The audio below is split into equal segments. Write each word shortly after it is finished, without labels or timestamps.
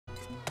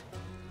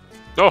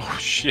Oh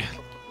shit!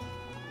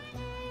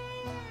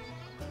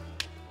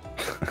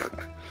 I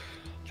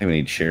think we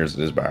need chairs at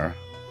this bar.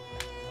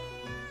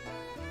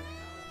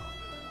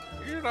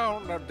 You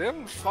don't know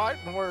them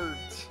fighting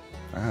words.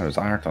 Ah, there's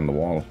art on the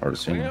wall or the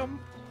ceiling. Them.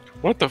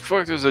 What the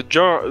fuck? There's a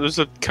jar. There's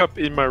a cup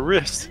in my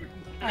wrist.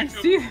 I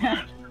see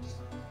that.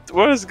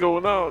 What is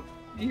going on?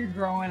 You're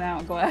growing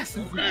out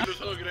glasses Okay, now. let's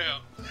hook it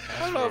out.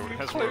 I love you,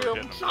 That's where we're Clem.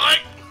 getting them. Psych!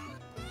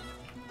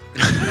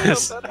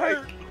 Yes. That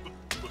hurt.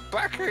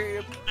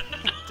 Backhand.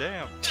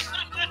 Damn.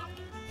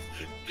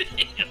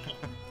 Damn.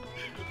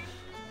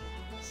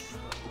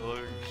 Oh,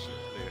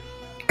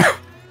 shit.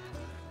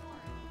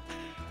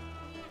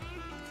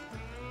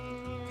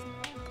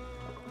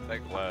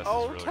 That glass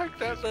Oh, is really take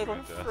that confusing little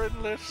right there.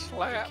 friendly It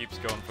slap. keeps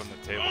going from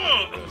the table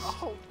to the wrist.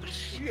 Oh,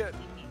 shit.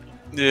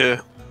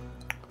 Yeah.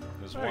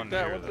 There's Think one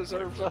that here one that's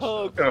deserves like a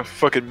hug. A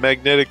fucking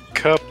magnetic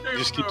cup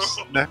just keeps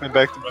snapping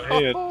back to my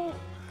head. Oh,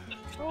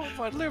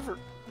 my liver.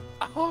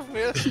 Oh, I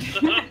missed.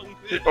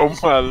 Oh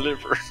my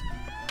liver.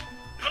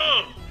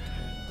 Oh,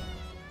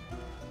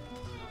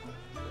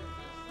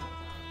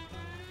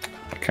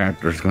 The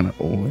character's gonna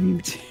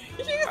age.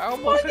 I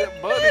almost hit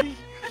Buddy.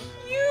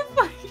 You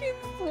fucking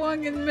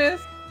swung and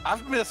missed.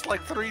 I've missed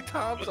like 3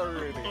 times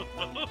already.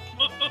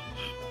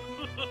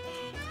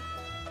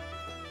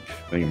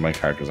 I think my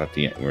character's at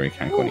the end where he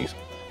can't go east.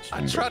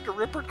 I tried to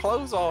rip her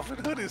clothes off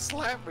and Hoodie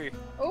slapped me.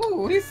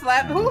 Oh, he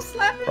slapped. Who's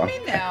slapping me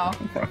now?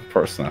 Wrong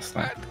person, that's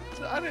I, not.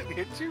 I didn't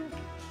hit you.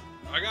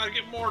 I gotta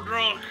get more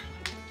drunk.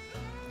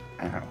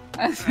 Ow.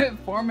 I said,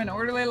 form an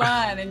orderly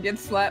line and get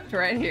slapped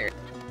right here.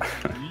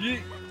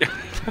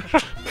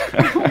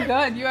 Oh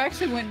god, you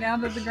actually went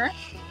down to the ground.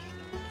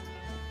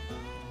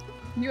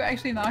 You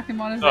actually knocked him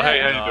on his Oh, hey,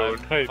 head. how you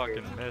doing? I How you fucking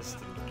doing? missed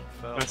and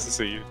fell. Nice to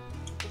see you.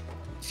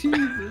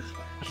 Jesus.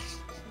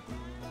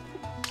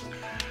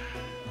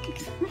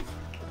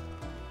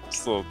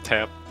 Just a little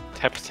tap,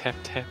 tap, tap,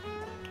 tap.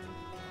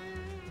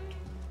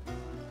 Come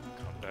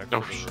back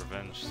Oh, for shit. the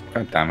revenge swing.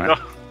 God damn it. No.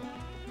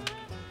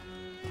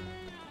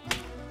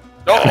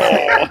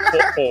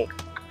 Oh!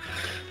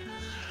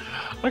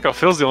 Like I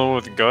Phil's the only one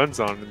with guns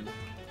on him.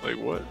 Like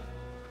what?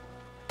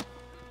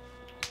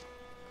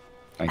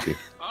 Thank you.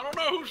 I don't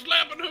know who's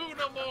slapping who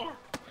no more.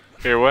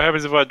 Here, what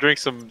happens if I drink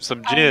some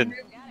gin?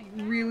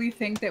 I really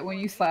think that when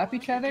you slap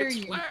each other, Get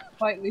you slapped.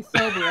 slightly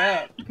sober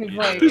up. Because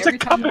like There's a every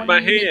cup time in one my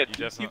of you hand. You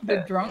definitely,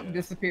 the drunk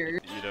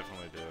disappears. you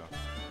definitely do.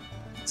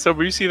 So,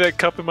 will you see that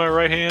cup in my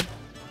right hand?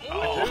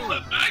 Oh,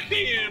 that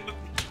backhand.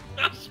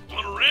 I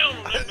spun around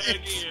on that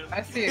backhand.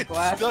 I see a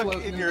glass Stuck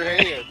floating in your there.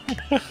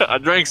 hand. I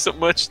drank so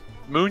much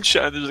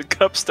moonshine, there's a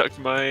cup stuck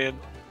in my hand.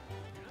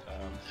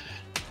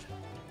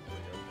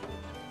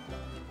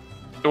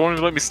 They won't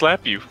even let me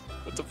slap you.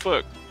 What the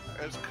fuck?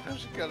 That's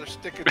because you got a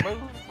stick and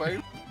move,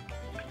 babe.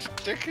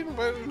 Stick and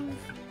move.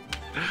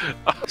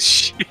 Oh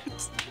shit.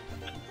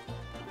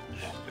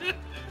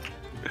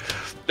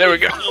 There we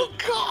go. Oh,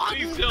 God.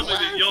 Please you tell me that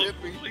laughed y'all.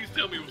 at me. Please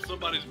tell me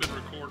somebody's been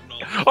recording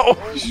all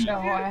this. Oh No,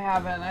 I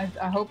haven't.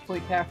 I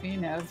hopefully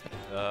caffeine has.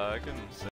 I can